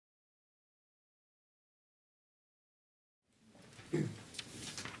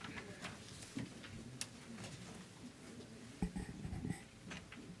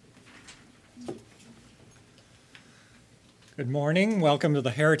Good morning. Welcome to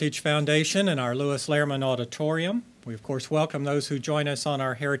the Heritage Foundation and our Lewis Lehrman Auditorium. We, of course, welcome those who join us on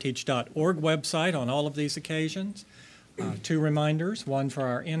our heritage.org website on all of these occasions. Two reminders, one for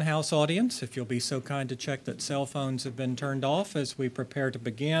our in-house audience, if you'll be so kind to check that cell phones have been turned off as we prepare to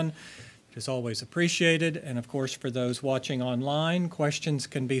begin. It is always appreciated. And, of course, for those watching online, questions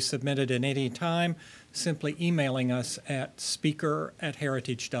can be submitted at any time, simply emailing us at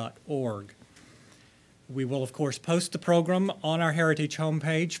speaker@heritage.org. We will, of course, post the program on our Heritage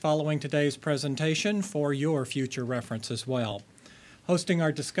homepage following today's presentation for your future reference as well. Hosting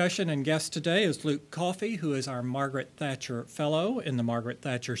our discussion and guest today is Luke Coffey, who is our Margaret Thatcher Fellow in the Margaret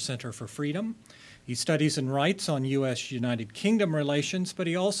Thatcher Center for Freedom. He studies and writes on U.S.-United Kingdom relations, but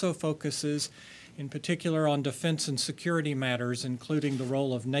he also focuses in particular on defense and security matters, including the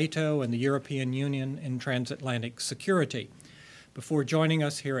role of NATO and the European Union in transatlantic security. Before joining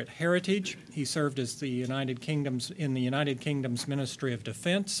us here at Heritage, he served as in the United Kingdom's Ministry of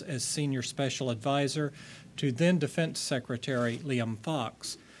Defense as Senior Special Advisor to then Defense Secretary Liam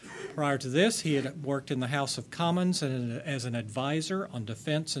Fox. Prior to this, he had worked in the House of Commons as an advisor on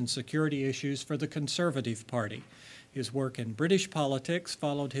defense and security issues for the Conservative Party. His work in British politics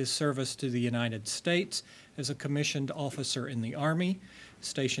followed his service to the United States as a commissioned officer in the Army,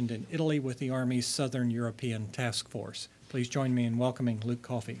 stationed in Italy with the Army's Southern European Task Force. Please join me in welcoming Luke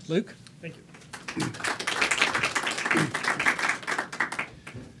Coffey. Luke? Thank you.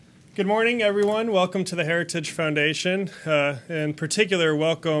 Good morning, everyone. Welcome to the Heritage Foundation. In particular,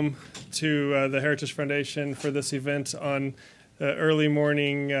 welcome to the Heritage Foundation for this event on early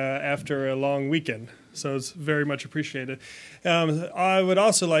morning after a long weekend. So it's very much appreciated. I would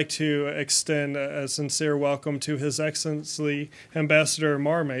also like to extend a sincere welcome to His Excellency Ambassador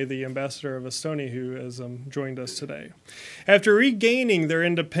Marme, the Ambassador of Estonia, who has joined us today. After regaining their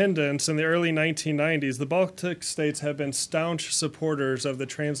independence in the early 1990s, the Baltic states have been staunch supporters of the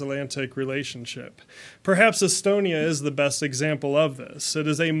transatlantic relationship. Perhaps Estonia is the best example of this. It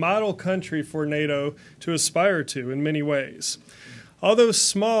is a model country for NATO to aspire to in many ways. Although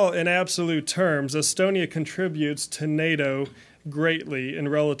small in absolute terms, Estonia contributes to NATO greatly in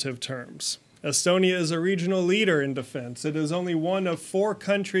relative terms. Estonia is a regional leader in defense. It is only one of 4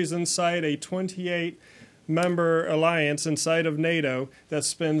 countries inside a 28-member alliance inside of NATO that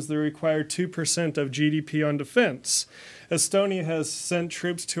spends the required 2% of GDP on defense. Estonia has sent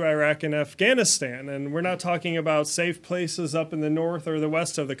troops to Iraq and Afghanistan, and we're not talking about safe places up in the north or the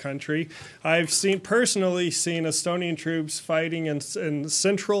west of the country. I've personally seen Estonian troops fighting in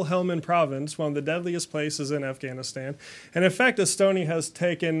central Helmand province, one of the deadliest places in Afghanistan. And in fact, Estonia has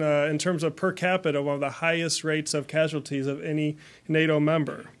taken, in terms of per capita, one of the highest rates of casualties of any NATO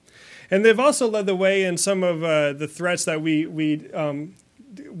member. And they've also led the way in some of the threats that we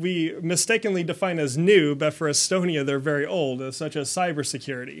mistakenly define as new, but for Estonia, they're very old, such as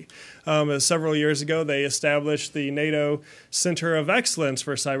cybersecurity. Several years ago, they established the NATO Center of Excellence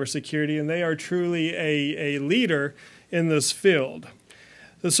for Cybersecurity, and they are truly a leader in this field.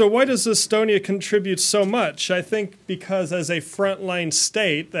 So why does Estonia contribute so much? I think because as a frontline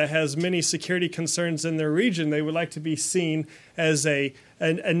state that has many security concerns in their region, they would like to be seen as a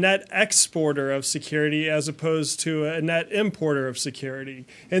net exporter of security as opposed to a net importer of security,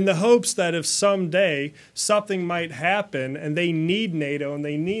 in the hopes that if someday something might happen and they need NATO and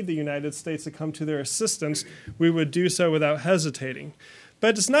they need the United States to come to their assistance, we would do so without hesitating.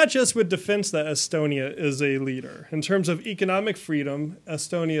 But it's not just with defense that Estonia is a leader. In terms of economic freedom,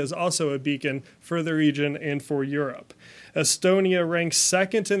 Estonia is also a beacon for the region and for Europe. Estonia ranks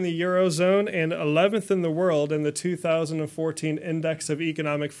 2nd in the Eurozone and 11th in the world in the 2014 Index of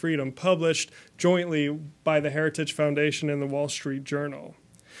Economic Freedom, published jointly by the Heritage Foundation and the Wall Street Journal.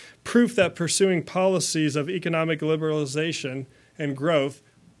 Proof that pursuing policies of economic liberalization and growth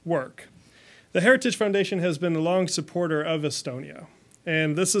work. The Heritage Foundation has been a long supporter of Estonia.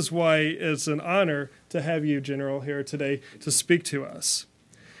 And this is why it's an honor to have you, General, here today to speak to us.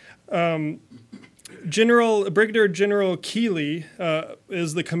 Brigadier General Kiili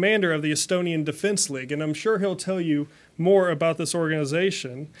is the commander of the Estonian Defence League, and I'm sure he'll tell you more about this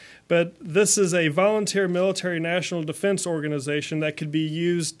organization. But this is a volunteer military national defense organization that can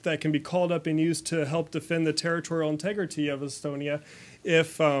be called up and used to help defend the territorial integrity of Estonia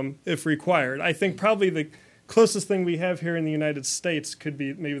if required. I think probably the closest thing we have here in the United States could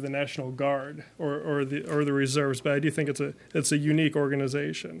be maybe the National Guard or the reserves, but I do think it's a unique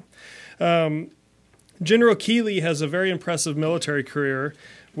organization. General Kiili has a very impressive military career,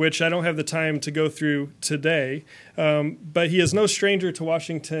 which I don't have the time to go through today, but he is no stranger to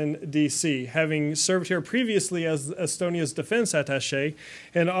Washington, D.C., having served here previously as Estonia's defense attaché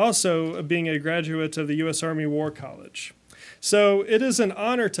and also being a graduate of the U.S. Army War College. So it is an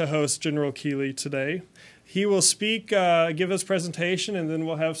honor to host General Kiili today. He will speak, give his presentation, and then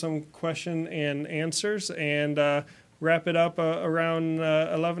we'll have some question and answers and wrap it up around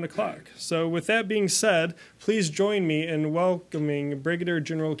 11 o'clock. So with that being said, please join me in welcoming Brigadier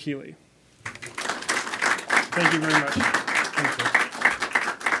General Kiili. Thank you very much.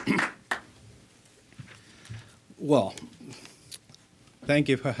 Thank you. Well, thank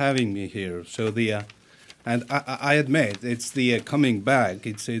you for having me here. So and I admit it's the coming back.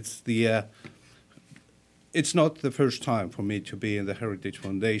 It's not the first time for me to be in the Heritage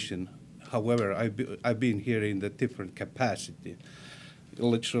Foundation. However, I've been here in the different capacity,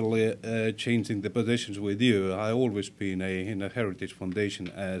 literally changing the positions with you. I've always been in a Heritage Foundation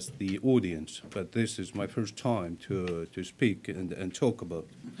as the audience, but this is my first time to speak and talk about.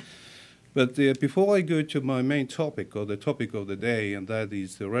 But before I go to my main topic, or the topic of the day, and that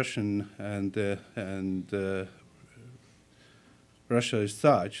is the Russian and Russia as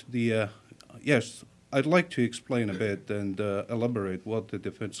such, yes, I'd like to explain a bit and elaborate what the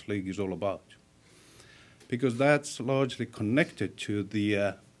Defence League is all about, because that's largely connected to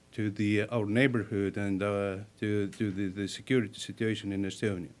our neighborhood and to the security situation in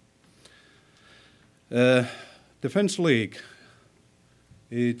Estonia. Defence League,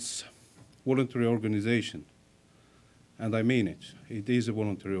 it's voluntary organization, and I mean it. It is a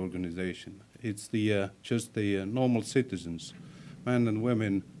voluntary organization. It's just the normal citizens, men and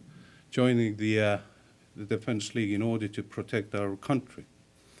women, joining the Defence League in order to protect our country.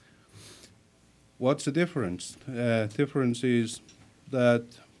 What's the difference? Difference is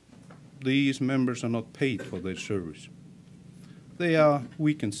that these members are not paid for their service. They are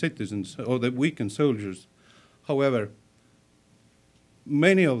weakened citizens, or the weakened soldiers. However,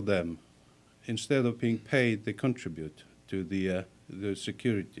 many of them, instead of being paid, they contribute to the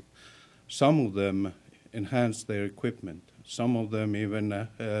security. Some of them enhance their equipment. Some of them even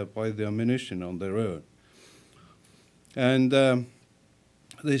buy the ammunition on their own. And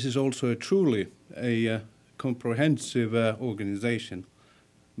this is also truly a comprehensive organization,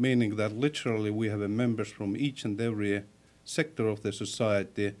 meaning that literally we have members from each and every sector of the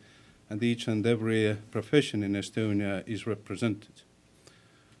society, and each and every profession in Estonia is represented.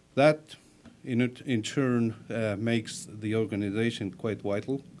 That in turn makes the organization quite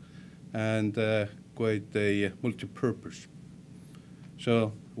vital and quite a multi-purpose.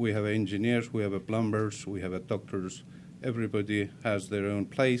 So we have engineers, we have plumbers, we have doctors. Everybody has their own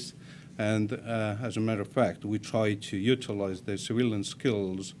place, and as a matter of fact, we try to utilize their civilian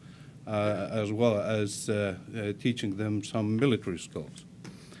skills as well as teaching them some military skills.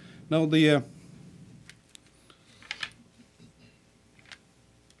 Now,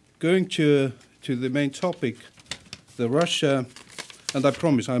 going to the main topic, the Russia, and I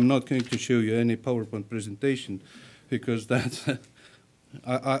promise I'm not going to show you any PowerPoint presentation, because that's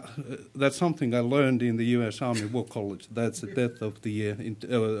that's something I learned in the U.S. Army War College. That's the death of the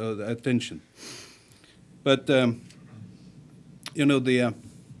attention. But you know,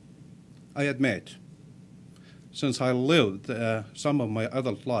 I admit, since I lived some of my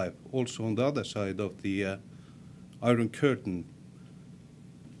adult life also on the other side of the Iron Curtain,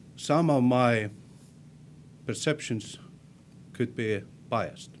 some of my perceptions could be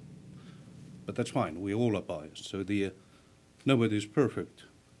biased. But that's fine, we all are biased, so nobody is perfect.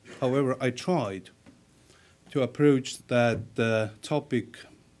 However, I tried to approach that topic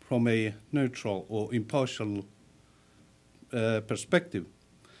from a neutral or impartial perspective.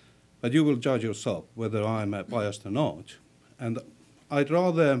 But you will judge yourself whether I'm biased or not. And I'd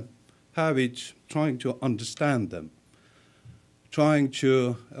rather have it trying to understand them, trying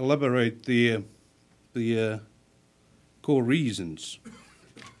to elaborate the core reasons,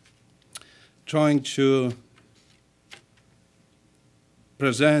 trying to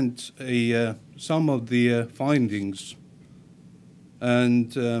present some of the findings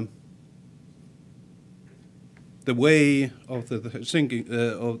and the way of the thinking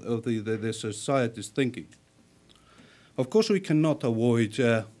of the society's thinking. Of course, we cannot avoid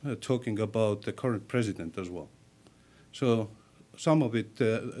talking about the current president as well. So some of it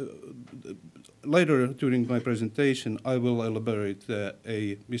later during my presentation, I will elaborate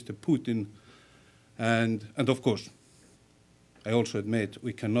Mr. Putin, and of course, I also admit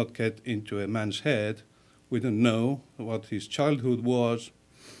we cannot get into a man's head. We don't know what his childhood was.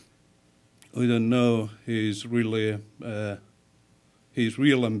 We don't know his real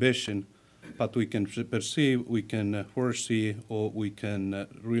ambition, but we can perceive, we can foresee, or we can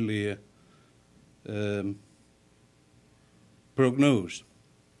really prognose.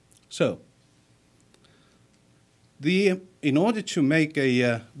 So, in order to make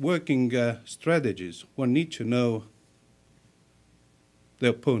a working strategies, one needs to know the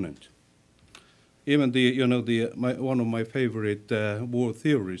opponent. Even one of my favorite war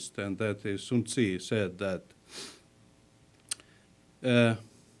theorists, and that is Sun Tzu, said that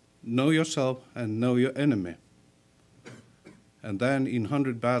know yourself and know your enemy, and then in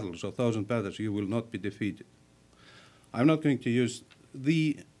 100 battles or 1,000 battles you will not be defeated. I'm not going to use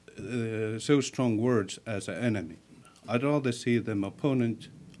so strong words as an enemy. I'd rather see them opponent.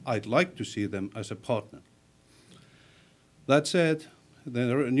 I'd like to see them as a partner. That said,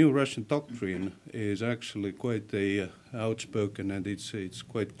 the new Russian doctrine is actually quite outspoken, and it's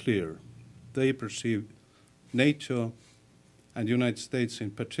quite clear. They perceive NATO and the United States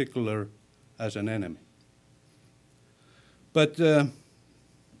in particular as an enemy. But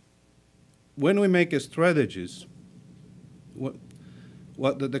when we make a strategies,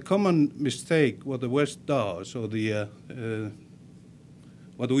 what the common mistake, what the West does, or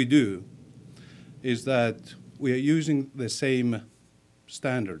what we do, is that we are using the same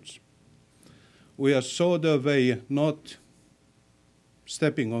standards. We are sort of not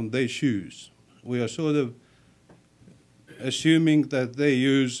stepping on their shoes. We are sort of assuming that they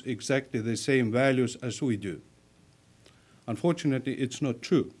use exactly the same values as we do. Unfortunately, it's not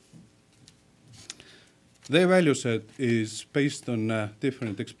true. Their value set is based on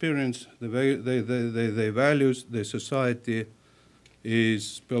different experience. Their values, their society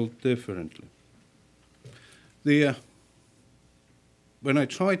is built differently. When I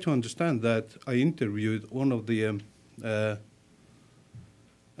tried to understand that, I interviewed one of the,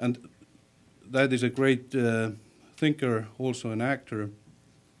 and that is a great thinker, also an actor,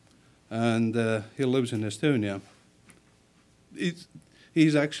 and he lives in Estonia.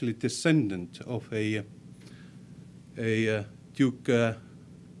 He's actually descendant of a Duke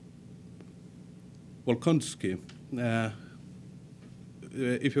Volkonsky.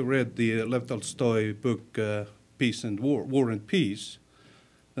 If you read the Lev Tolstoy book, Peace and War and Peace,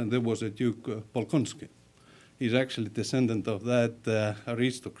 then there was a Duke Volkonsky. He's actually descendant of that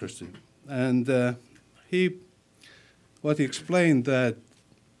aristocracy. And he explained that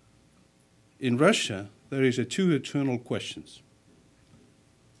in Russia, there is two eternal questions.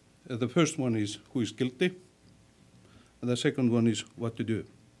 The first one is who is guilty, and the second one is what to do.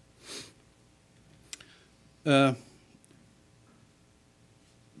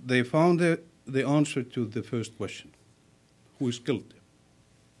 They found the answer to the first question, who is guilty?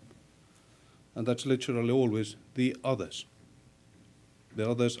 And that's literally always the others. The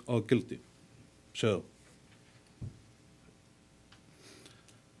others are guilty. So,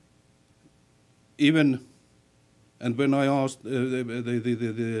 even, and when I asked,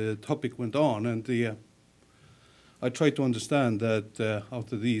 the topic went on, and I tried to understand that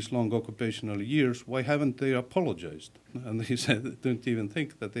after these long occupational years, why haven't they apologized? And he said, don't even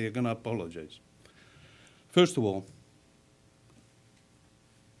think that they are going to apologize. First of all,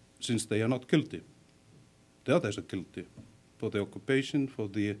 since they are not guilty, the others are guilty for the occupation, for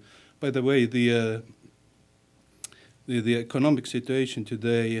the, by the way, the economic situation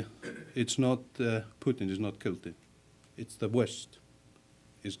today, it's not, Putin is not guilty. It's the West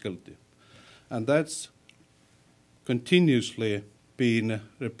is guilty. And that's continuously been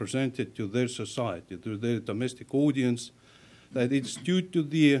represented to their society, to their domestic audience, that it's due to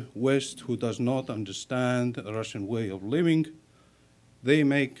the West who does not understand the Russian way of living. They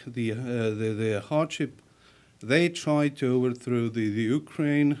make the hardship. They tried to overthrow the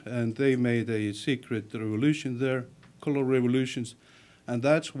Ukraine, and they made a secret revolution there, color revolutions, and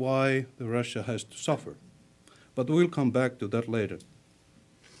that's why Russia has to suffer. But we'll come back to that later.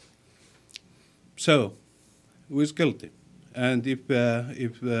 So, who is guilty? And if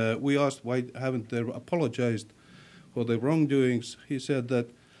we asked why haven't they apologized for their wrongdoings, he said that,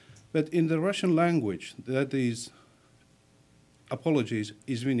 but in the Russian language, that is, apologies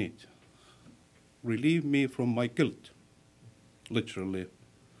izvinit. Relieve me from my guilt, literally.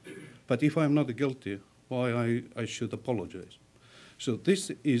 But if I'm not guilty, why I should apologize? So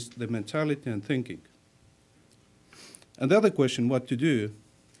this is the mentality and thinking. And the other question, what to do,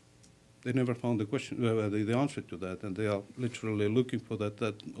 they never found the answer to that, and they are literally looking for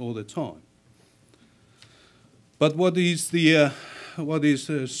that all the time. But what is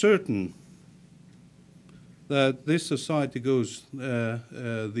certain, that this society goes,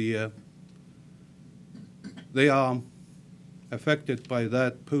 they are affected by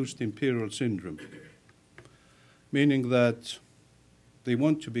that post-imperial syndrome, meaning that they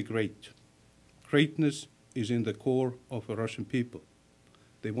want to be great. Greatness is in the core of the Russian people.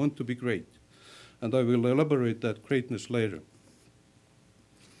 They want to be great. And I will elaborate that greatness later.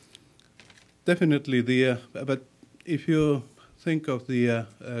 Definitely, but if you think of the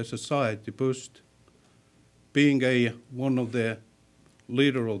society post being one of the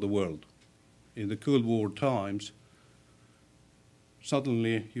leader of the world. In the Cold War times,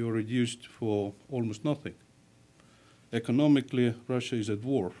 suddenly you're reduced for almost nothing. Economically, Russia is at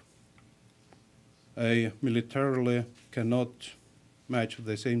war. Militarily cannot match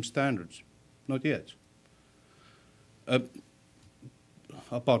the same standards, not yet.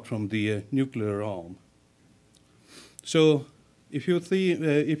 Apart from the nuclear arm. So if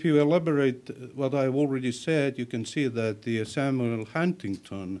you elaborate what I've already said, you can see that the Samuel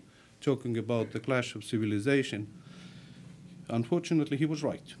Huntington talking about the clash of civilization, unfortunately he was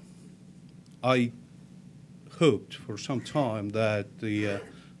right. I hoped for some time that the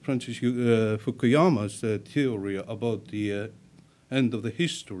Francis Fukuyama's theory about the end of the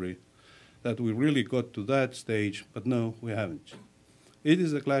history, that we really got to that stage, but no, we haven't. It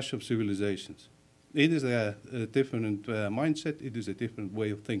is a clash of civilizations. It is a different mindset. It is a different way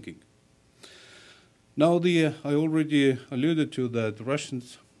of thinking. Now, I already alluded to that the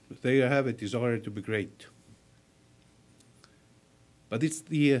Russians, they have a desire to be great. But it's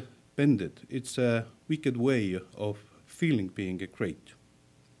the bended. It's a wicked way of feeling being a great.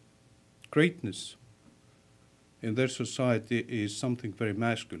 Greatness in their society is something very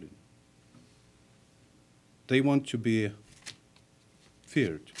masculine. They want to be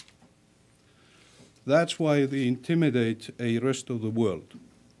feared. That's why they intimidate a rest of the world.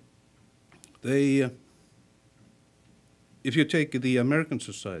 They, if you take the American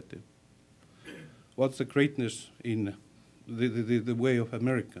society, what's the greatness in the way of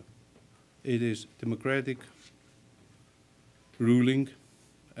America? It is democratic, ruling,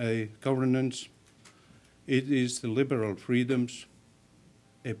 a governance. It is the liberal freedoms.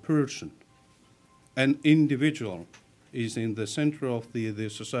 A person, an individual, is in the center of the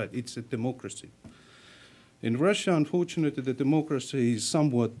society. It's a democracy. In Russia, unfortunately, the democracy is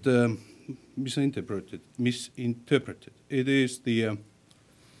somewhat misinterpreted. It is the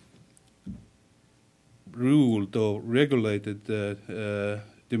ruled or regulated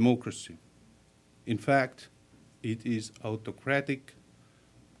democracy. In fact, it is autocratic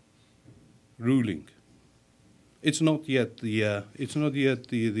ruling. It's not yet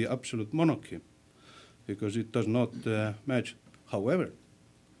the absolute monarchy, because it does not match. However,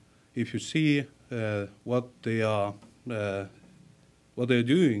 if you see what they are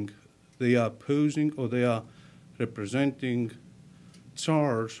doing, they are posing, or they are representing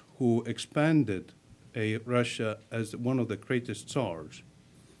tsars who expanded Russia as one of the greatest tsars.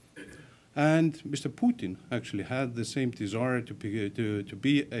 And Mr. Putin actually had the same desire to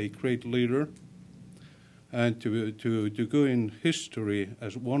be a great leader and to go in history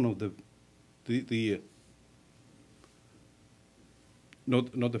as one of the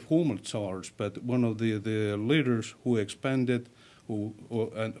not the former tsars, but one of the leaders who expanded, who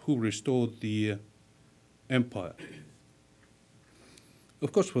restored the empire.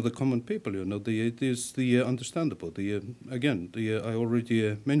 Of course, for the common people, it is understandable. I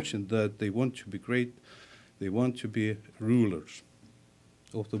already mentioned that they want to be great, they want to be rulers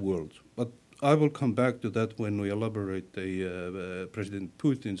of the world. But I will come back to that when we elaborate President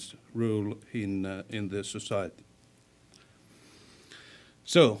Putin's role in the society.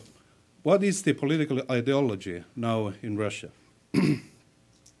 So, what is the political ideology now in Russia?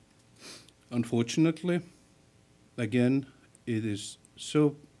 Unfortunately, again, it is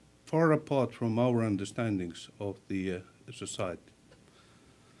so far apart from our understandings of the society.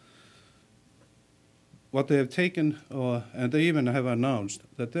 What they have taken, and they even have announced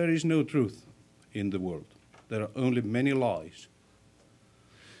that there is no truth in the world. There are only many lies.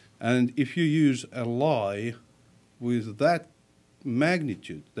 And if you use a lie with that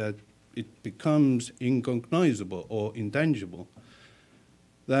magnitude that it becomes incognizable or intangible,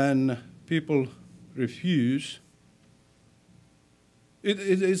 then people refuse. It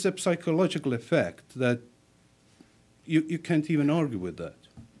is a psychological effect that you can't even argue with that.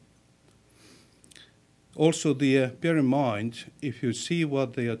 Also, bear in mind, if you see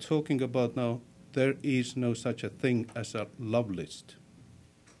what they are talking about now, there is no such a thing as a love list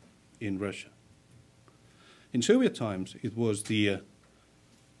in Russia. In Soviet times, it was the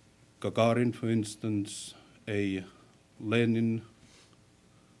Gagarin, for instance, a Lenin,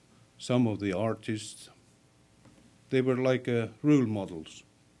 some of the artists. They were like role models.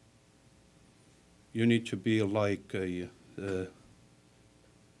 You need to be like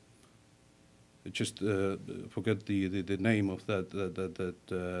just forget the name of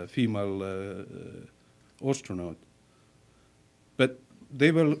that female astronaut. But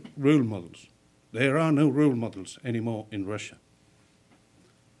they were role models. There are no role models anymore in Russia.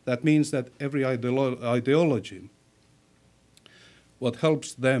 That means that every ideology, what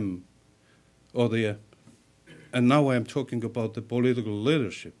helps them, or and now I am talking about the political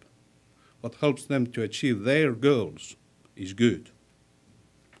leadership, what helps them to achieve their goals is good.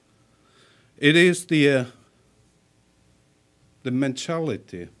 It is the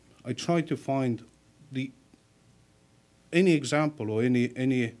mentality. I try to find any example or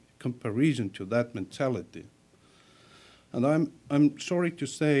any comparison to that mentality. And I'm sorry to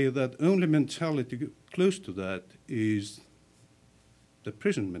say that only mentality close to that is the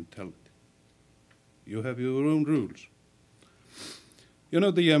prison mentality. You have your own rules. You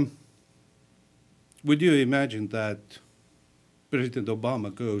know, would you imagine that President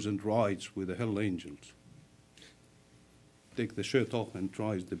Obama goes and rides with the Hell Angels? Take the shirt off and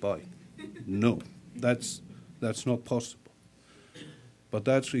tries the bike. No, that's not possible. But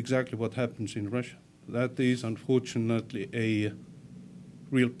that's exactly what happens in Russia. That is unfortunately a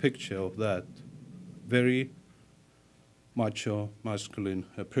real picture of that very macho, masculine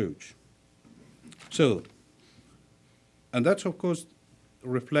approach. So, and that of course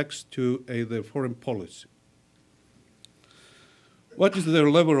reflects to their foreign policy. What is their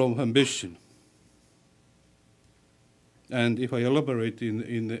level of ambition? And if I elaborate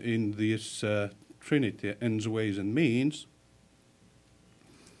in this trinity, ends, ways, and means,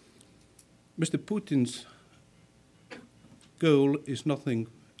 Mr. Putin's goal is nothing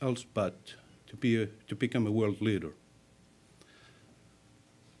else but to become a world leader.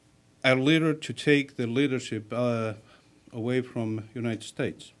 A leader to take the leadership away from United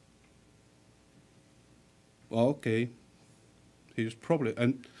States. Well, okay, he's probably,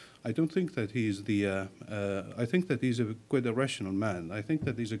 and I don't think that he's I think that he's quite a rational man. I think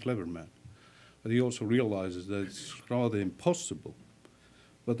that he's a clever man. But he also realizes that it's rather impossible.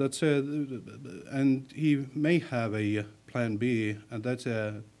 But that's and he may have a plan B, and that's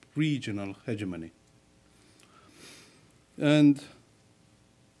a regional hegemony. And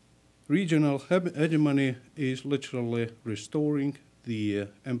regional hegemony is literally restoring the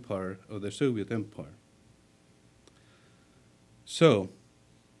empire, or the Soviet empire. So,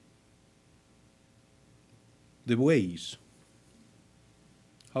 the ways,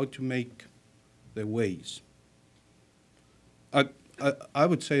 how to make the ways. I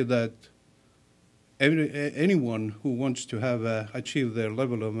would say that anyone who wants to have achieve their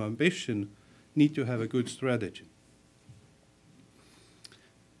level of ambition need to have a good strategy.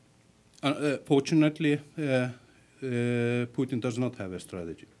 Fortunately, Putin does not have a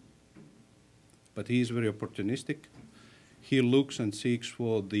strategy, but he is very opportunistic. He looks and seeks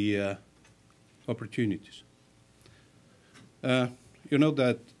for the opportunities. You know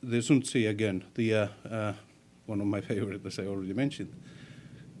that the Sun Tzu again, one of my favorites, as I already mentioned.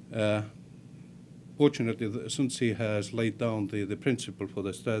 Fortunately, Sun Tzu has laid down the principle for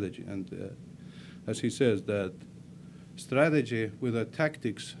the strategy, and as he says that strategy without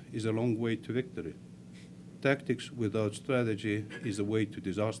tactics is a long way to victory. Tactics without strategy is a way to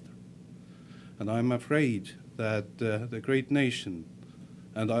disaster. And I'm afraid that the great nation,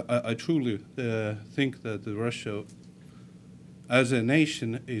 and I truly think that Russia as a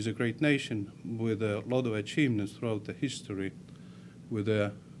nation is a great nation with a lot of achievements throughout the history, with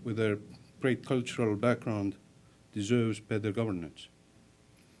a great cultural background, deserves better governance.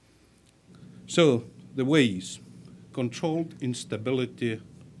 So the ways: controlled instability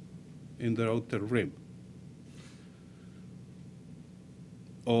in their outer rim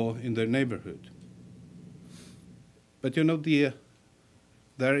or in their neighborhood. But you know,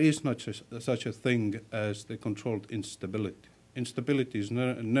 there is not such a thing as the controlled instability. Instability is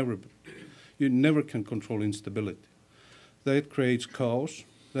never, you never can control instability. That creates chaos,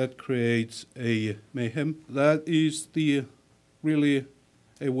 that creates a mayhem, that is really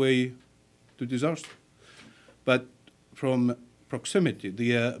a way to disaster. But from proximity,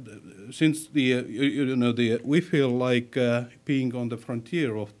 since we feel like being on the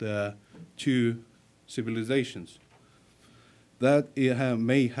frontier of the two civilizations, that it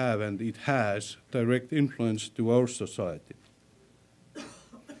may have, and it has, direct influence to our society.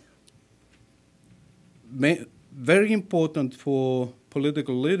 Very important for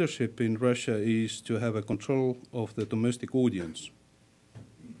political leadership in Russia is to have a control of the domestic audience.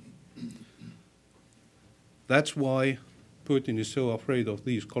 That's why Putin is so afraid of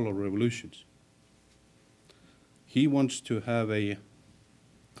these color revolutions. He wants to have a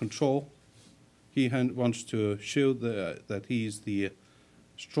control. He wants to show that he is the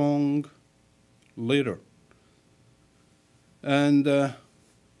strong leader. And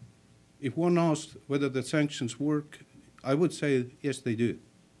if one asks whether the sanctions work, I would say yes, they do.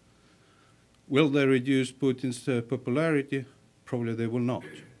 Will they reduce Putin's popularity? Probably they will not.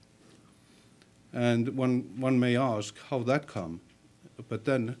 And one may ask how that come, but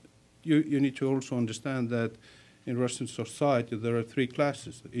then you need to also understand that in Russian society, there are three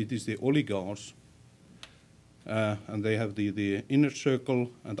classes. It is the oligarchs, and they have the inner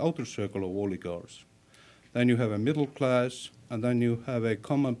circle and outer circle of oligarchs. Then you have a middle class, and then you have a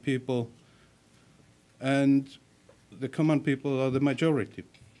common people, and the common people are the majority.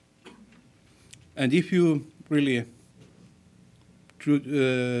 And if you really,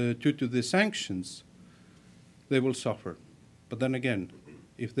 due to the sanctions, they will suffer. But then again,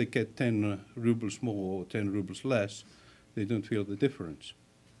 if they get 10 rubles more or 10 rubles less, they don't feel the difference.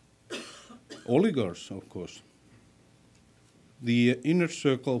 Oligarchs, of course, the inner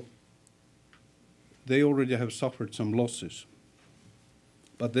circle, they already have suffered some losses.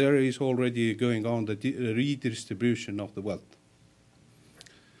 But there is already going on the redistribution of the wealth.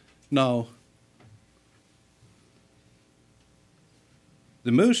 Now,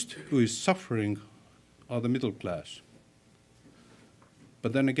 the most who is suffering are the middle class.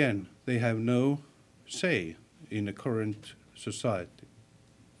 But then again, they have no say in the current society.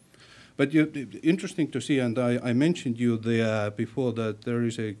 But interesting to see, and I mentioned you there before, that there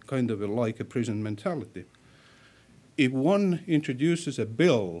is a kind of like a prison mentality. If one introduces a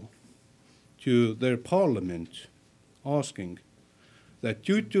bill to their parliament asking that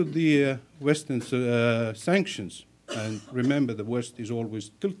due to the Western sanctions, and remember the West is always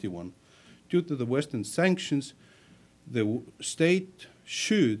the guilty one, due to the Western sanctions, the state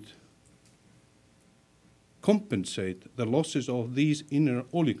should compensate the losses of these inner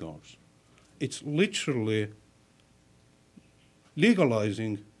oligarchs. It's literally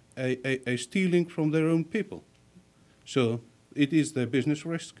legalizing a stealing from their own people. So it is their business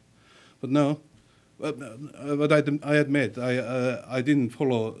risk. But no, but I admit, I didn't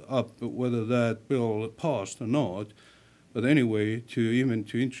follow up whether that bill passed or not. But anyway, even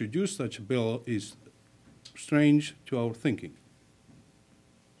to introduce such a bill is strange to our thinking.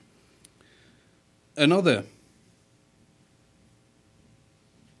 Another,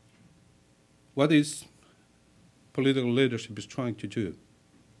 what is political leadership is trying to do?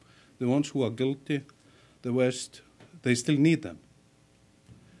 The ones who are guilty, the West, they still need them.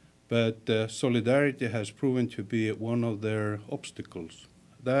 But solidarity has proven to be one of their obstacles.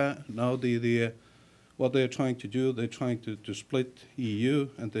 Now what they're trying to do, they're trying to split EU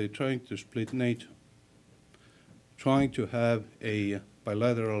and they're trying to split NATO, trying to have a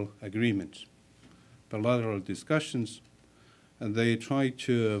bilateral agreement, bilateral discussions, and they try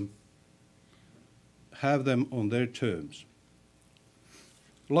to have them on their terms.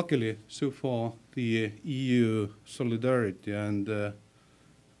 Luckily, so far, the EU solidarity and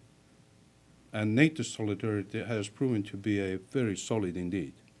NATO solidarity has proven to be a very solid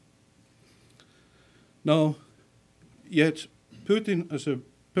indeed. Now, yet Putin as a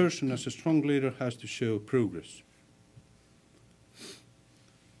person, as a strong leader, has to show progress.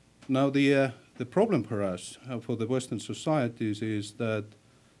 Now, the problem for us, for the Western societies, is that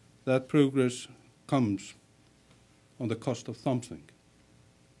that progress comes on the cost of something.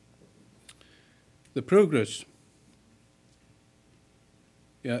 The progress,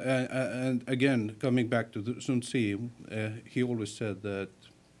 and again, coming back to Sun Tzu, he always said that,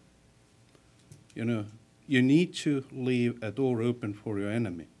 you need to leave a door open for your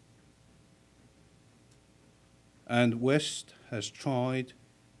enemy. And West has tried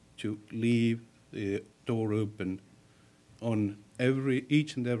to leave the door open on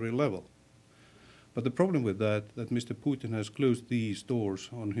each and every level. But the problem with that Mr. Putin has closed these doors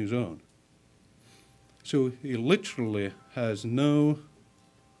on his own. So he literally has no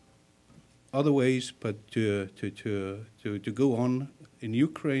other ways but to go on in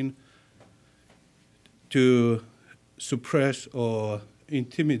Ukraine to suppress or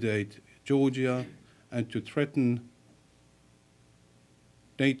intimidate Georgia and to threaten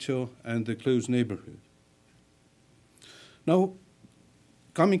NATO and the close neighborhood. Now,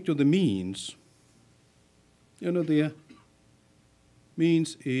 coming to the means, the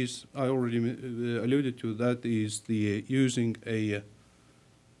means is, I already alluded to, that is the using a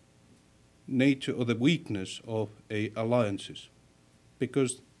nature or the weakness of alliances,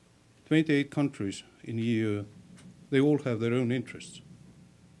 because 28 countries in the EU, they all have their own interests,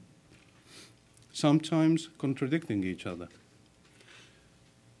 sometimes contradicting each other.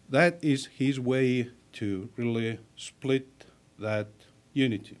 That is his way to really split that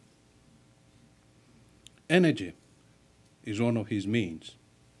unity. Energy is one of his means.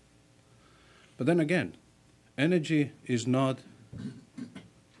 But then again, energy is not,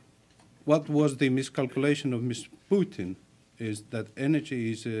 what was the miscalculation of Mr. Putin is that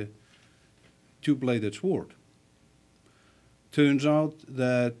energy is a two-bladed sword. Turns out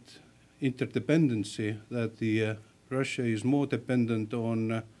that interdependency, that Russia is more dependent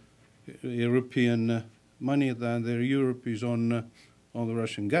on European money than Europe is on the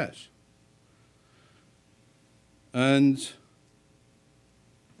Russian gas. And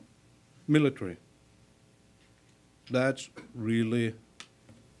military. That's really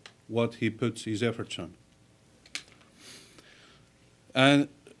what he puts his efforts on. And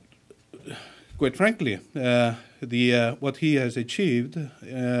quite frankly, what he has achieved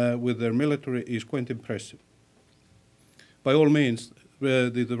with their military is quite impressive. By all means,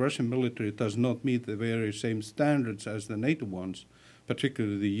 the Russian military does not meet the very same standards as the NATO ones,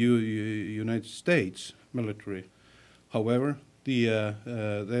 particularly the United States military. However, the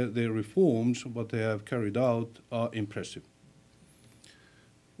reforms, what they have carried out, are impressive.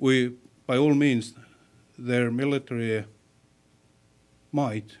 By all means, their military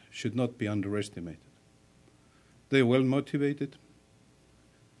might should not be underestimated. They are well motivated,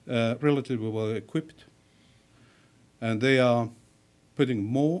 relatively well equipped, and they are putting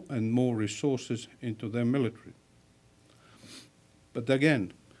more and more resources into their military. But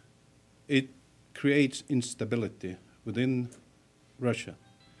again, it creates instability within Russia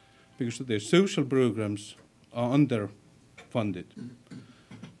because their social programs are underfunded.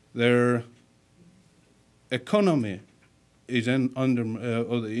 Their economy is or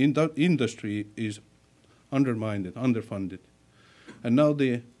the industry is undermined, underfunded. And now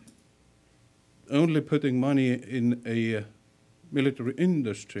they're only putting money in a military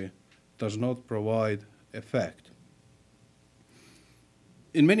industry does not provide effect.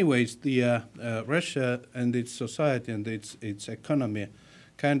 In many ways, Russia and its society and its economy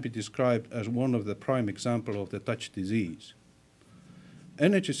can be described as one of the prime examples of the Dutch disease.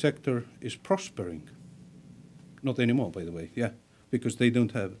 Energy sector is prospering. Not anymore, by the way, yeah, because they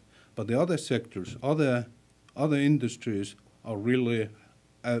don't have. But the other sectors, other industries are really,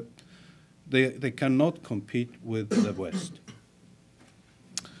 they cannot compete with the West.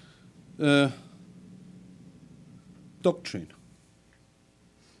 Doctrine.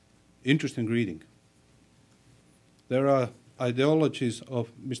 Interesting reading. There are ideologies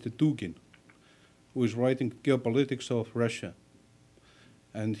of Mr. Dugin, who is writing Geopolitics of Russia.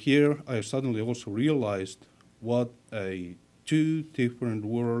 And here I suddenly also realized what two different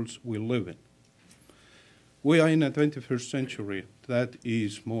worlds we live in. We are in a 21st century that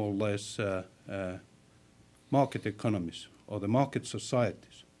is more or less market economies or the market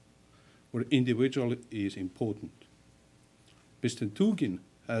societies, where individual is important. Mr. Dugin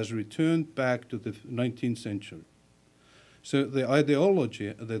has returned back to the 19th century. So the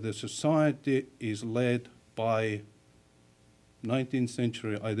ideology that the society is led by 19th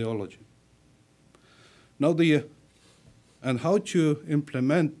century ideology. Now and how to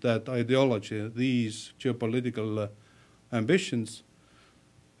implement that ideology, these geopolitical ambitions,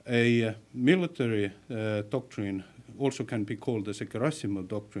 a military doctrine also can be called the Gerasimov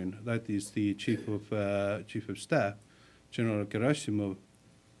doctrine. That is the chief of staff, General Gerasimov.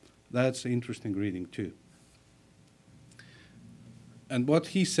 That's interesting reading too. And what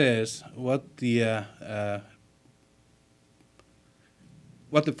he says, what the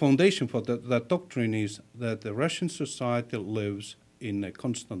foundation for that doctrine is that the Russian society lives in a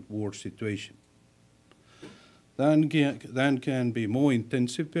constant war situation. Then can be more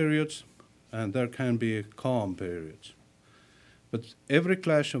intensive periods, and there can be calm periods. But every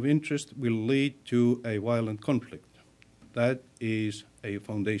clash of interest will lead to a violent conflict. That is a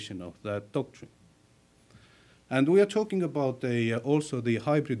foundation of that doctrine. And we are talking about also the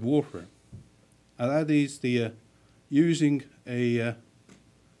hybrid warfare. And that is the using a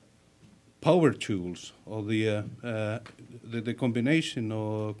power tools or the combination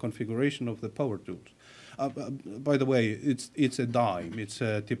or configuration of the power tools. By the way, it's a dime. It's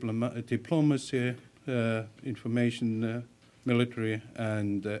diplomacy, information, military,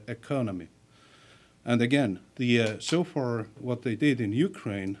 and economy. And again, so far what they did in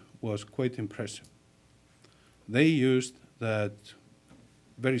Ukraine was quite impressive. They used that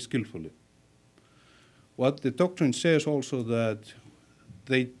very skillfully. What the doctrine says also that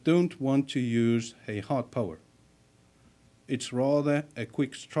they don't want to use a hard power. It's rather a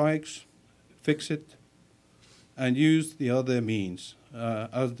quick strikes, fix it, and use the other means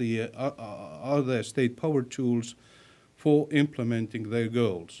as the other state power tools for implementing their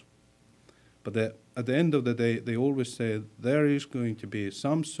goals. But at the end of the day, they always say there is going to be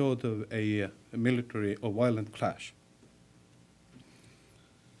some sort of a military or violent clash.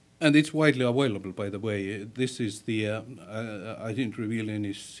 And it's widely available, by the way. This is I didn't reveal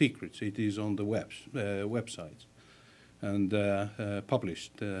any secrets. It is on the websites and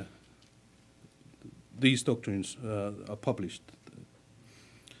published. These doctrines are published.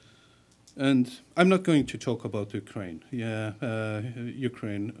 And I'm not going to talk about Ukraine.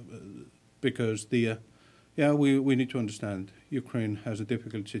 Ukraine, because Yeah, we need to understand Ukraine has a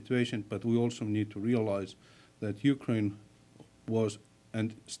difficult situation, but we also need to realize that Ukraine was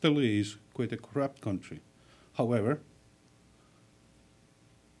and still is quite a corrupt country. However,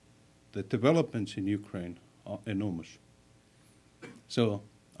 the developments in Ukraine are enormous. So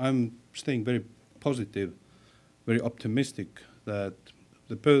I'm staying very positive, very optimistic that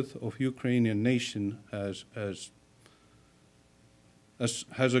the birth of Ukrainian nation has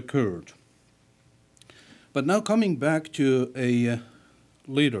occurred. But now coming back to a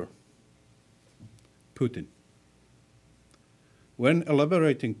leader, Putin. When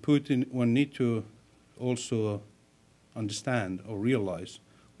elaborating Putin, one need to also understand or realize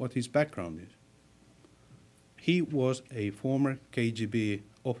what his background is. He was a former KGB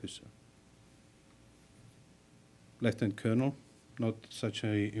officer, lieutenant colonel, not such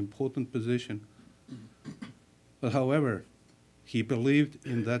an important position. But however, he believed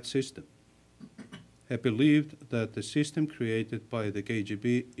in that system. He believed that the system created by the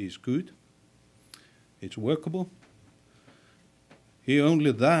KGB is good, it's workable. He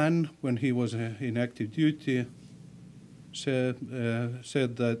only then, when he was in active duty, said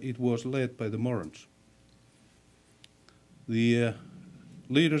that it was led by the morons. The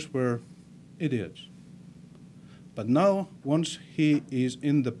leaders were idiots. But now, once he is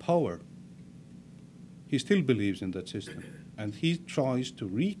in the power, he still believes in that system. And he tries to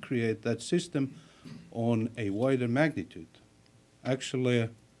recreate that system on a wider magnitude, actually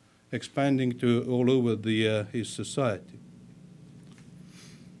expanding to all over his society.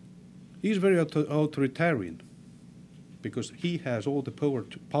 He's very authoritarian because he has all the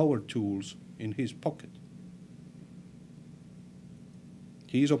power tools in his pocket.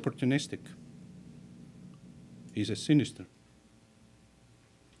 He is opportunistic. He's a sinister.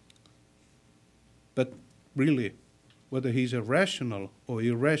 But really, whether he's rational or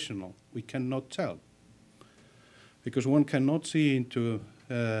irrational, we cannot tell. Because one cannot see into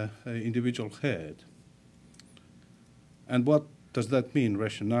an individual head. And what does that mean,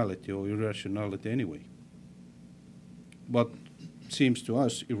 rationality or irrationality anyway? What seems to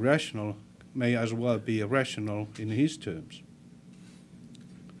us irrational may as well be irrational in his terms.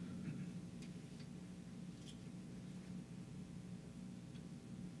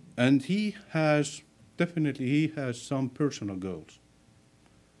 And he has, definitely he has some personal goals.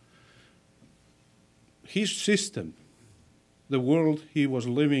 His system, the world he was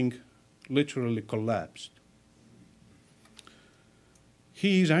living, literally collapsed.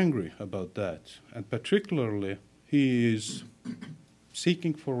 He is angry about that, and particularly he is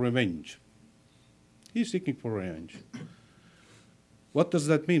seeking for revenge. He's seeking for revenge. What does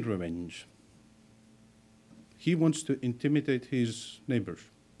that mean, revenge? He wants to intimidate his neighbors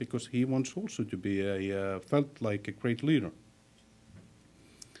because he wants also to be felt like a great leader.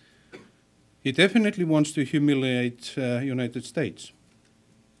 He definitely wants to humiliate United States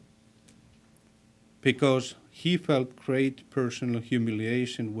because he felt great personal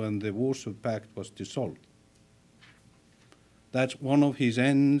humiliation when the Warsaw Pact was dissolved. That's one of his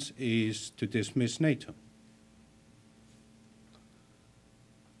ends, is to dismiss NATO.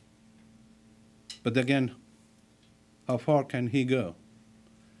 But again, how far can he go?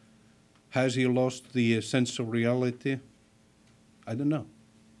 Has he lost the sense of reality? I don't know.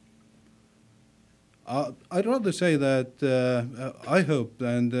 I'd rather say that I hope,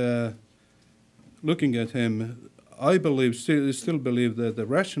 and looking at him, I believe, still believe that the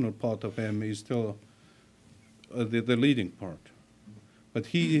rational part of him is still the leading part. But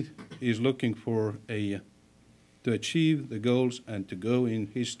he is looking for to achieve the goals and to go in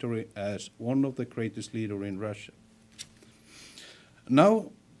history as one of the greatest leaders in Russia.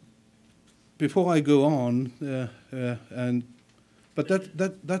 Now, before I go on, but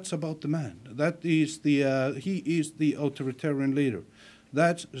that's about the man. That is he is the authoritarian leader.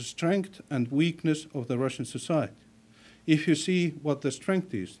 That's the strength and weakness of the Russian society. If you see what the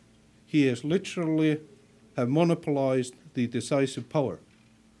strength is, he has literally have monopolized the decisive power.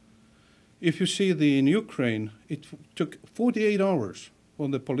 If you see in Ukraine, it took 48 hours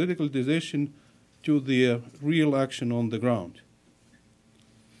from the political decision to the real action on the ground.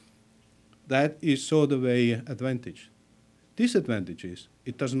 That is sort of an advantage. Disadvantage is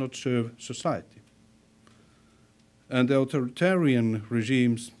it does not serve society. And the authoritarian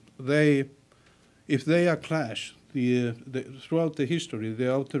regimes, if they are clash, throughout the history,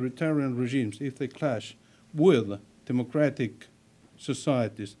 the authoritarian regimes, if they clash with democratic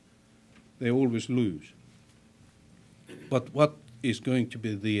societies, they always lose. But what is going to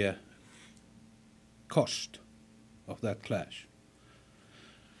be the cost of that clash?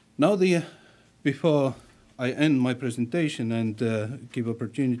 Now, before I end my presentation and give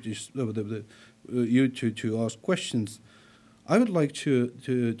opportunities you to ask questions. I would like to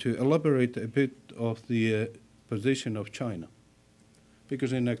elaborate a bit of the position of China,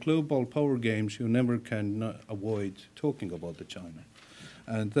 because in a global power games you never can avoid talking about the China,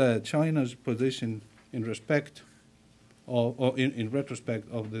 and China's position in respect or in retrospect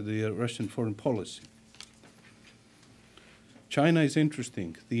of the Russian foreign policy. China is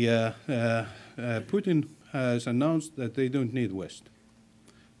interesting. Putin has announced that they don't need West.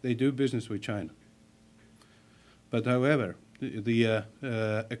 They do business with China. But however, the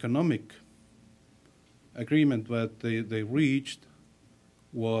economic agreement that they reached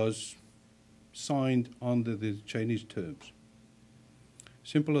was signed under the Chinese terms.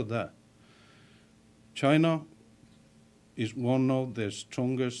 Simple as that. China is one of the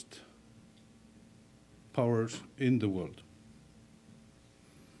strongest powers in the world.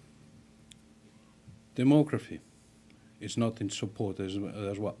 Demography is not in support as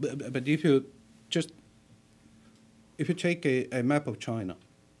well. But if you take a map of China,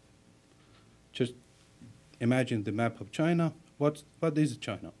 just imagine the map of China. What is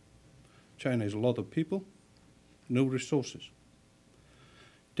China? China is a lot of people, no resources.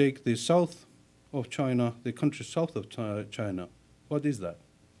 Take the south of China, the country south of China. What is that?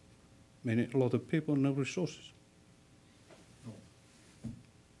 A lot of people, no resources. No.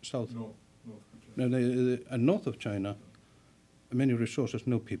 South. No. And north of China, many resources,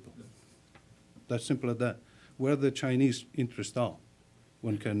 no people. That's simple as that. Where the Chinese interests are,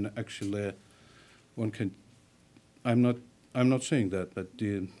 one can actually. I'm not saying that, but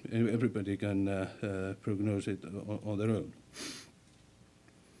everybody can prognose it on their own.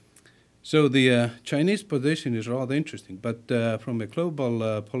 So the Chinese position is rather interesting, but from a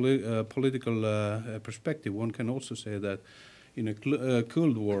global political perspective, one can also say that in a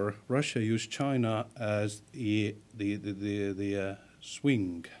Cold War, Russia used China as the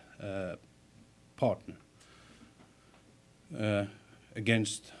swing partner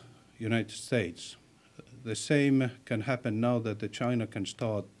against United States. The same can happen now that China can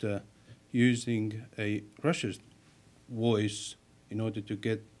start using Russia's voice in order to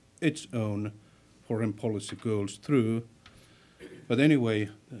get its own foreign policy goals through. But anyway,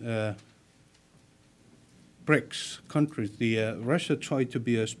 BRICS countries, Russia tried to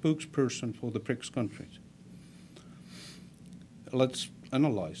be a spokesperson for the BRICS countries. Let's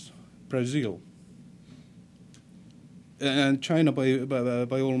analyze. Brazil. And China,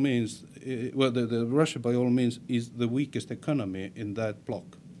 by all means, Russia, by all means, is the weakest economy in that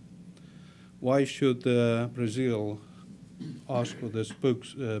bloc. Why should Brazil ask for the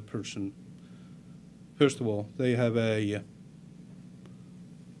spokesperson? First of all, they have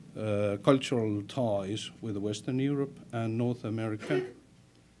cultural ties with Western Europe and North America.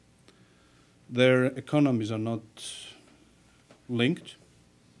 Their economies are not linked.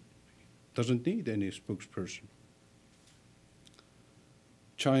 Doesn't need any spokesperson.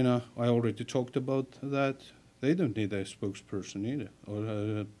 China, I already talked about that. They don't need a spokesperson either.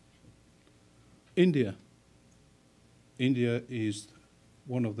 Or India. India is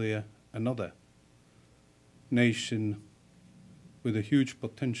one of another nation with a huge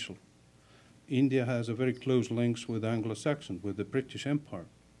potential. India has a very close links with Anglo-Saxons, with the British Empire.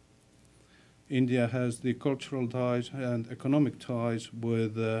 India has the cultural ties and economic ties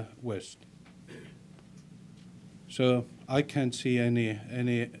with the West. So I can't see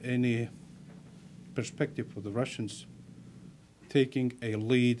any perspective for the Russians taking a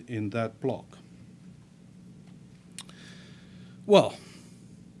lead in that bloc. Well,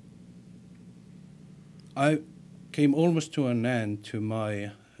 I came almost to an end to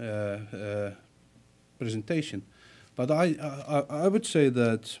my presentation, but I would say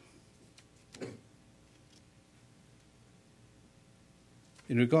that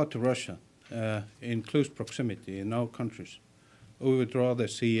in regard to Russia, in close proximity in our countries, we would rather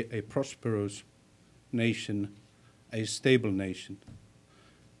see a prosperous nation, a stable nation,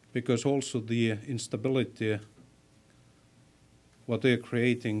 because also the instability, what they're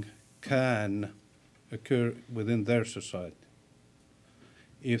creating, can occur within their society.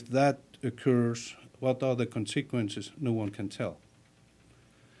 If that occurs, what are the consequences? No one can tell.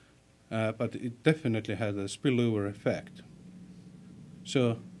 But it definitely has a spillover effect.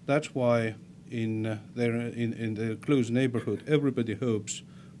 So that's why in the close neighborhood, everybody hopes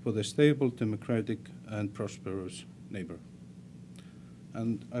for the stable, democratic, and prosperous neighbor.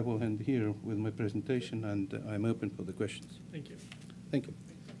 And I will end here with my presentation, and I'm open for the questions. Thank you. Thank you.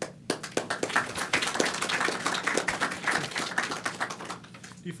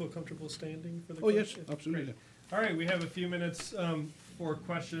 Do you feel comfortable standing for the Oh, yes, question? absolutely. Great. All right, we have a few minutes for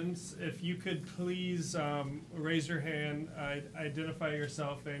questions. If you could please raise your hand, identify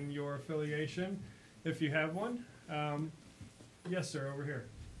yourself and your affiliation, if you have one. Yes, sir, over here.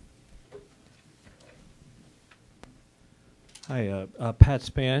 Hi, Pat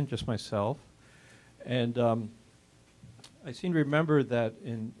Span, just myself. And I seem to remember that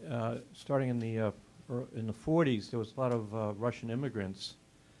in starting in the 40s, there was a lot of Russian immigrants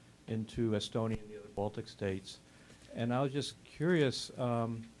into Estonia and the other Baltic states. And I was just curious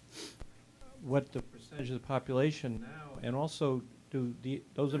what the percentage of the population now, and also do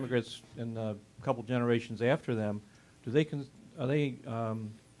those immigrants and a couple generations after them, are they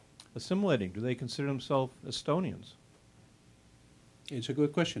assimilating? Do they consider themselves Estonians? It's a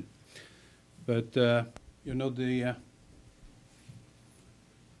good question. But, you know,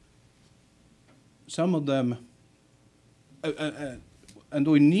 some of them, and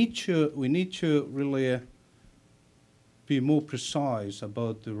we need to really be more precise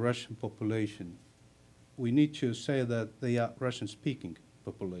about the Russian population. We need to say that they are Russian-speaking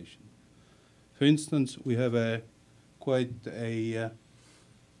population. For instance, we have quite a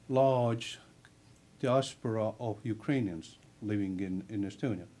large diaspora of Ukrainians living in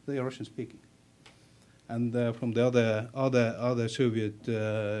Estonia. They are Russian-speaking. And from the other Soviet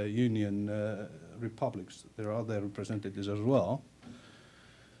Union republics, there are other representatives as well.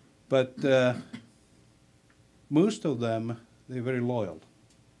 But most of them, they're very loyal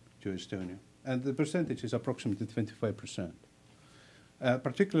to Estonia. And the percentage is approximately 25%.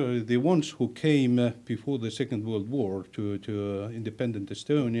 Particularly the ones who came before the Second World War to independent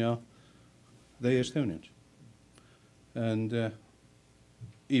Estonia, they're Estonians. And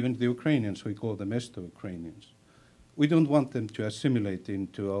even the Ukrainians, we call them Esto-Ukrainians. We don't want them to assimilate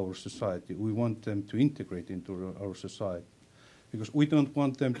into our society. We want them to integrate into our society, because we don't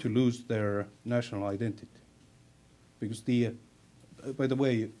want them to lose their national identity. Because by the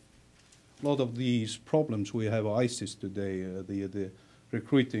way, a lot of these problems we have ISIS today, the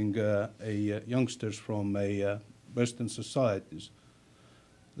recruiting youngsters from Western societies.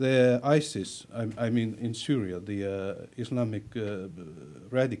 The ISIS, I mean in Syria, the Islamic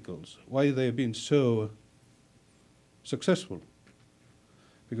radicals, why they have been so successful?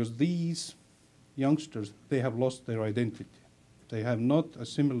 Because these youngsters, they have lost their identity. They have not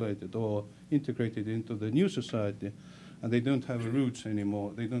assimilated or integrated into the new society, and they don't have roots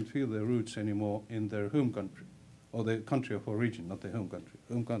anymore. They don't feel their roots anymore in their home country, or the country of origin, not their home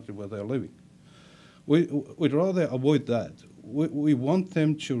country where they are living. We'd rather avoid that. We want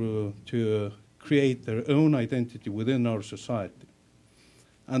them to create their own identity within our society.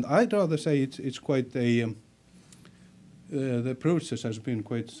 And I'd rather say it's quite the process has been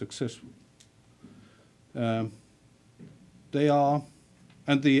quite successful. They are,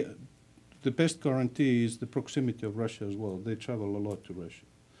 and the best guarantee is the proximity of Russia as well. They travel a lot to Russia.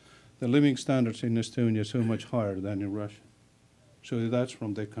 The living standards in Estonia are so much higher than in Russia. So that's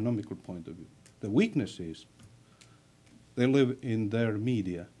from the economical point of view. The weakness is they live in their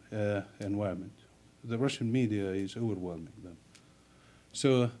media environment. The Russian media is overwhelming them.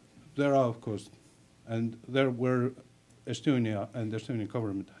 So there are, of course, and there where Estonia and the Estonian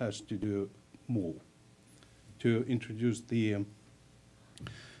government has to do more to introduce the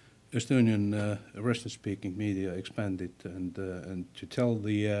Estonian Russian-speaking media, expand it, and to tell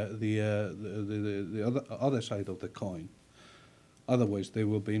the other side of the coin. Otherwise, they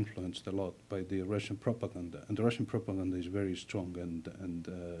will be influenced a lot by the Russian propaganda, and the Russian propaganda is very strong. And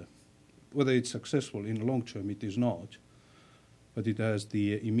whether it's successful in the long term, it is not, but it has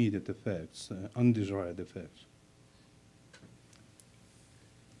the immediate effects, undesired effects.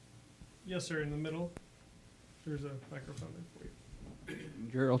 Yes, sir, in the middle. There's a microphone there for you.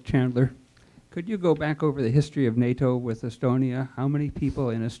 Gerald Chandler. Could you go back over the history of NATO with Estonia? How many people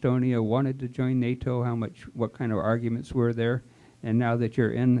in Estonia wanted to join NATO? What kind of arguments were there? And now that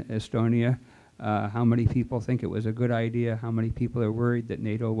you're in Estonia, how many people think it was a good idea? How many people are worried that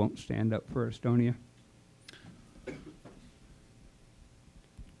NATO won't stand up for Estonia?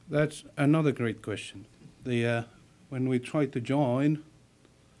 That's another great question. When we tried to join,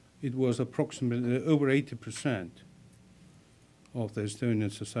 it was approximately over 80% of the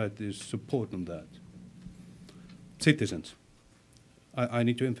Estonian society's support on that. Citizens. I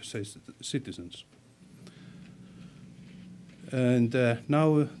need to emphasize citizens. And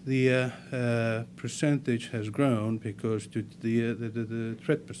now the percentage has grown because to the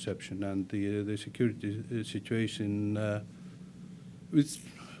threat perception and the security situation with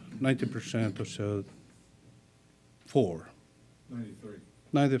 90% or so for. 93.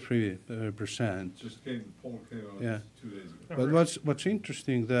 93%. Just poll came out Yeah. 2 days ago. But what's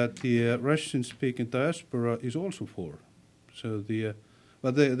interesting that the Russian-speaking diaspora is also for. So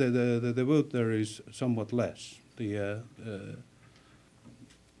but the vote there is somewhat less. The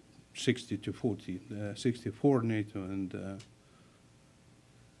 60 to 40, 64 NATO, and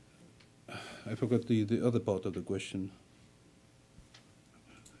I forgot the other part of the question.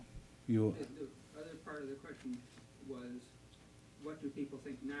 The other part of the question was, what do people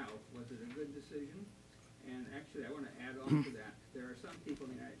think now? Was it a good decision? And actually, I want to add on to that. There are some people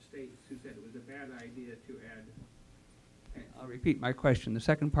in the United States who said it was a bad idea to add. I'll repeat my question. The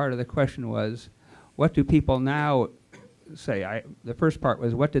second part of the question was, what do people now say? The first part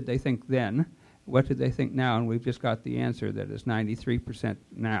was, what did they think then? What did they think now? And we've just got the answer that it's 93%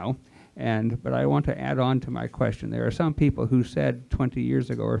 now. But I want to add on to my question. There are some people who said 20 years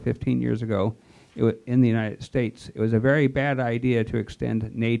ago or 15 years ago in the United States, it was a very bad idea to extend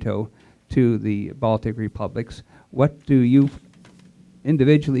NATO to the Baltic republics. What do you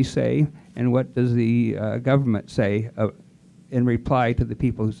individually say, and what does the government say in reply to the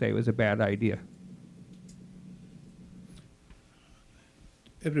people who say it was a bad idea?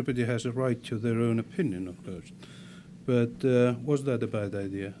 Everybody has a right to their own opinion, of course. But was that a bad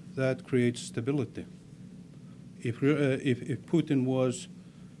idea? That creates stability. If Putin was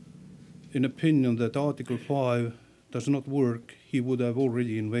in opinion that Article 5 does not work, he would have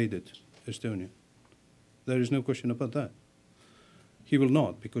already invaded Estonia. There is no question about that. He will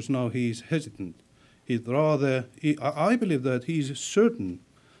not, because now he is hesitant. I believe that he is certain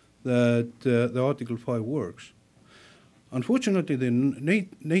that the Article 5 works. Unfortunately, the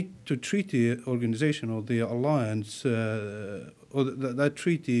NATO treaty organization or the alliance, that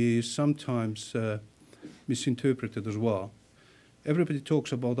treaty is sometimes misinterpreted as well. Everybody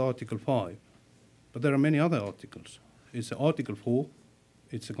talks about Article 5, but there are many other articles. It's Article 4,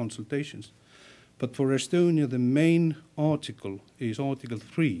 it's the consultations. But for Estonia, the main article is Article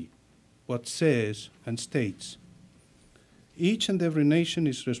 3, what says and states, each and every nation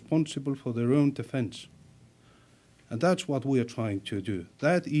is responsible for their own defense. And that's what we are trying to do.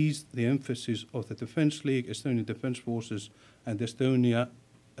 That is the emphasis of the Defence League, Estonian Defence Forces, and Estonia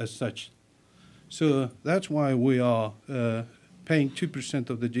as such. So that's why we are paying 2%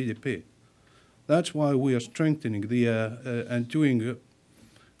 of the GDP. That's why we are strengthening and doing.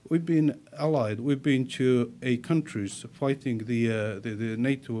 We've been allied. We've been to countries fighting the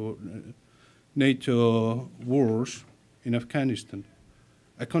NATO wars in Afghanistan,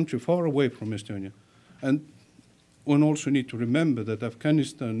 a country far away from Estonia, and one also need to remember that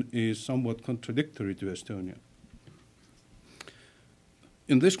Afghanistan is somewhat contradictory to Estonia.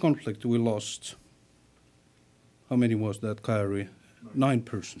 In this conflict, we lost, how many was that, Kairi?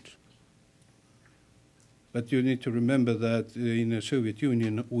 9%. But you need to remember that in the Soviet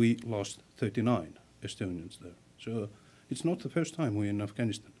Union, we lost 39 Estonians there. So it's not the first time we're in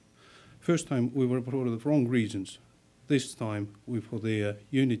Afghanistan. First time we were for the wrong reasons. This time we for the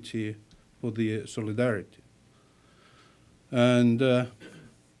unity, for the solidarity. And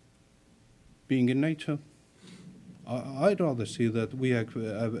being in NATO, I'd rather see that we have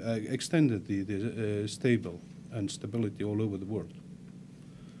extended the stability all over the world.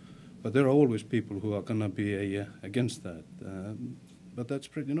 But there are always people who are going to be against that. But that's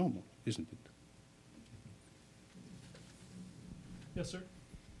pretty normal, isn't it? Yes, sir.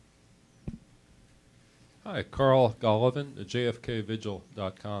 Hi, Carl Golovin,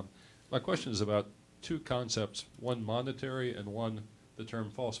 jfkvigil.com. My question is about two concepts, one monetary and one the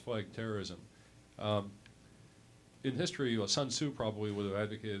term false flag terrorism. In history, Sun Tzu probably would have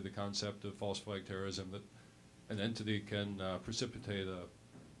advocated the concept of false flag terrorism, that an entity can precipitate a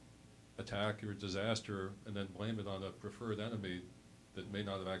attack or disaster and then blame it on a preferred enemy that may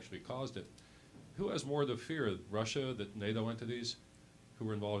not have actually caused it. Who has more to fear, Russia, the NATO entities who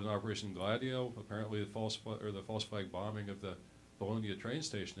were involved in Operation Gladio, apparently the false flag bombing of the Bologna train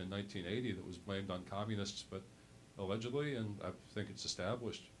station in 1980 that was blamed on communists, but allegedly, and I think it's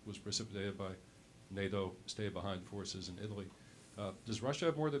established, was precipitated by NATO stay-behind forces in Italy. Does Russia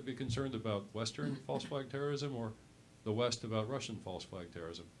have more to be concerned about Western false flag terrorism or the West about Russian false flag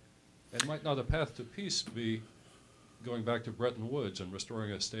terrorism? And might not a path to peace be going back to Bretton Woods and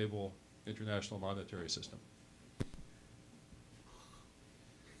restoring a stable international monetary system?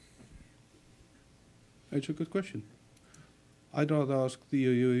 It's a good question. I'd rather ask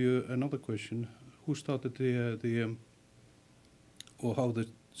you another question. Who started or how the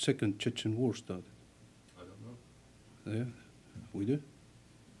second Chechen war started? I don't know. Yeah, we do.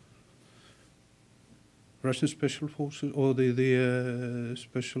 Russian special forces or the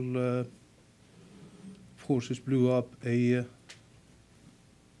special forces blew up a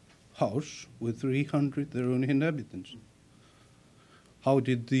house with 300 their own inhabitants. How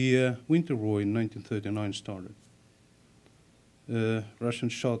did the Winter War in 1939 started?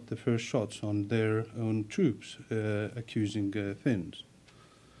 Russians shot the first shots on their own troops, accusing Finns.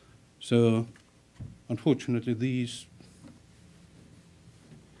 So, unfortunately, these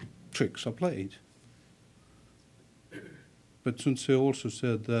tricks are played. But Sun Tzu also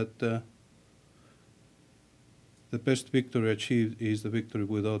said that the best victory achieved is the victory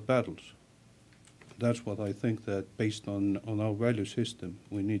without battles. That's what I think, that based on our value system,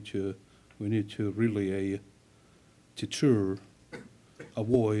 we need to really deter,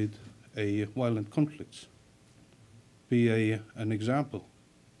 avoid violent conflicts, be an example,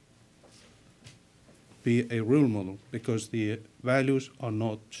 be a role model, because the values are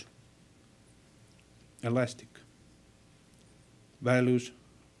not elastic. Values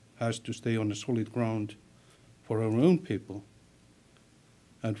has to stay on a solid ground for our own people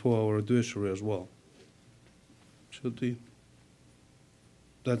and for our adversary as well. So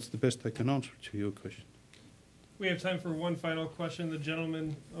that's the best I can answer to your question. We have time for one final question. The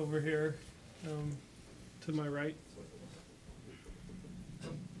gentleman over here to my right.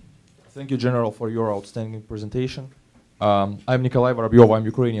 Thank you, General, for your outstanding presentation. I'm Nikolai Vorobyov. I'm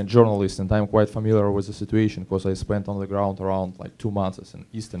Ukrainian journalist, and I'm quite familiar with the situation because I spent on the ground around like 2 months in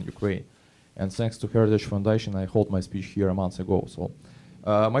eastern Ukraine. And thanks to Heritage Foundation, I hold my speech here a month ago. So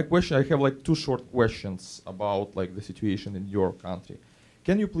my question, I have like 2 short questions about like the situation in your country.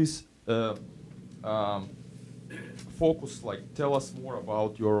 Can you please focus, like tell us more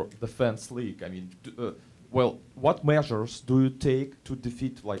about your defense league? I mean, well, what measures do you take to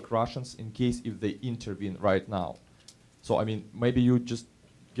defeat like Russians in case if they intervene right now? So I mean, maybe you just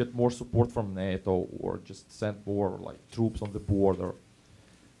get more support from NATO or just send more like troops on the border.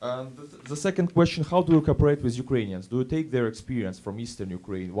 And the second question: how do you cooperate with Ukrainians? Do you take their experience from Eastern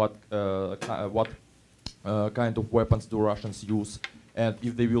Ukraine? What kind of weapons do Russians use? And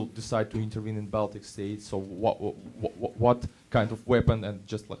if they will decide to intervene in Baltic states, so what kind of weapon, and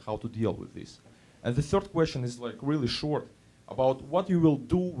just like how to deal with this? And the third question is like really short, about what you will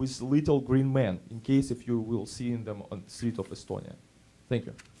do with little green men in case if you will see them on the street of Estonia. Thank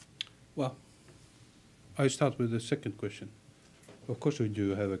you. Well, I start with the second question. Of course we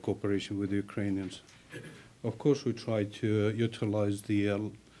do have a cooperation with the Ukrainians. Of course we try to utilize the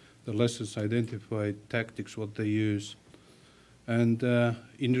lessons identified, tactics, what they use. And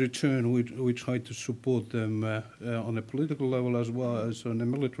in return, we try to support them on a political level as well as on a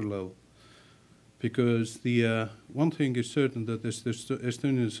military level. Because the one thing is certain, that the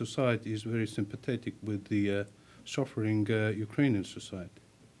Estonian society is very sympathetic with the suffering Ukrainian society.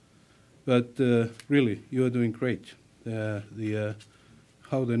 But really, you are doing great.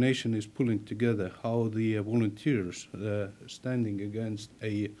 How the nation is pulling together, how the volunteers standing against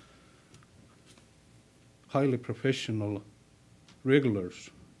a highly professional regulars,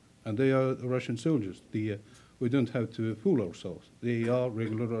 and they are Russian soldiers. We don't have to fool ourselves. They are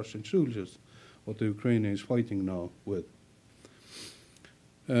regular Russian soldiers, what the Ukraine is fighting now with.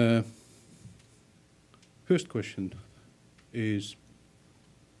 First question is,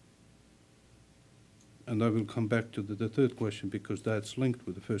 and I will come back to the third question because that's linked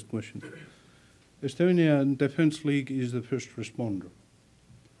with the first question. Estonian Defence League is the first responder.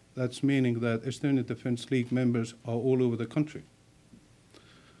 That's meaning that Estonian Defence League members are all over the country.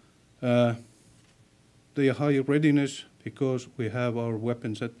 They are high readiness because we have our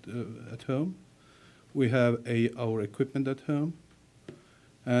weapons at home, we have our equipment at home,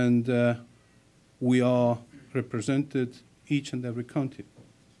 and we are represented each and every county.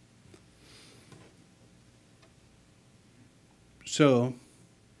 So,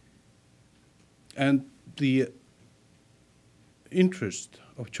 and the interest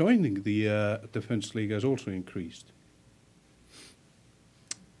of joining the Defence League has also increased.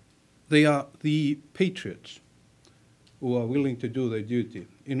 They are the patriots who are willing to do their duty.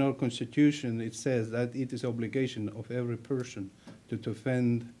 In our constitution, it says that it is obligation of every person to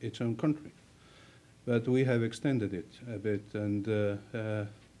defend its own country. But we have extended it a bit and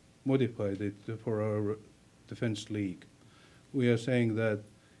modified it for our Defence League. We are saying that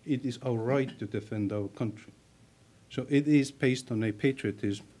it is our right to defend our country. So it is based on a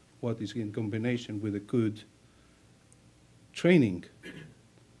patriotism, what is in combination with a good training,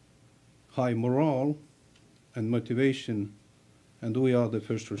 high morale and motivation, and we are the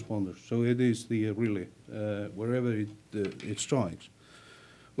first responders. So it is the really, wherever it strikes.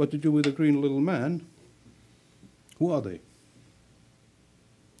 What to do with the green little man? Who are they?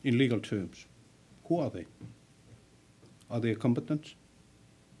 In legal terms, who are they? Are they combatants?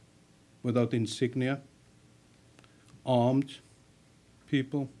 Without insignia? Armed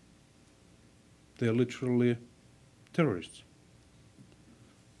people? they are literally terrorists.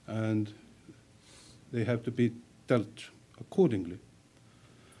 And they have to be dealt accordingly.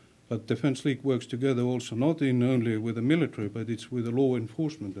 But Defence League works together also not in only with the military, but it's with the law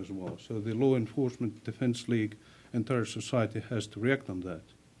enforcement as well. So the law enforcement, Defence League, entire society has to react on that.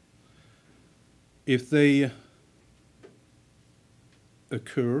 If they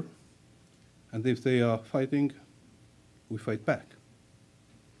occur, and if they are fighting, we fight back.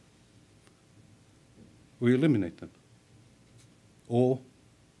 We eliminate them. Or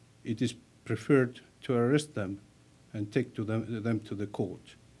it is preferred to arrest them and take them to the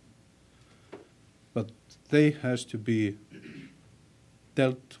court. But they has to be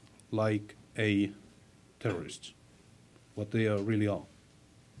dealt like a terrorist, what they really are.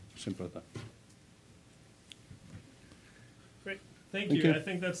 Simple as that. Great, thank Thank you. you. I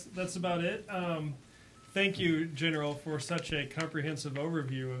think that's about it. Thank you, General, for such a comprehensive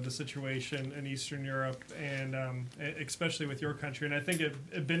overview of the situation in Eastern Europe, and especially with your country. And I think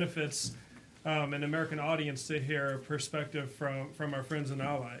it benefits an American audience to hear a perspective from our friends and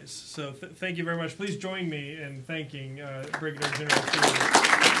allies. So thank you very much. Please join me in thanking Brigadier General Kiili.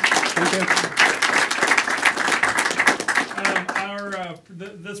 Thank you.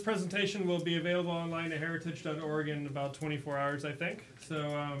 This presentation will be available online at heritage.org in about 24 hours, I think.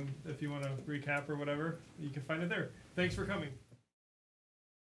 So if you want to recap or whatever, you can find it there. Thanks for coming.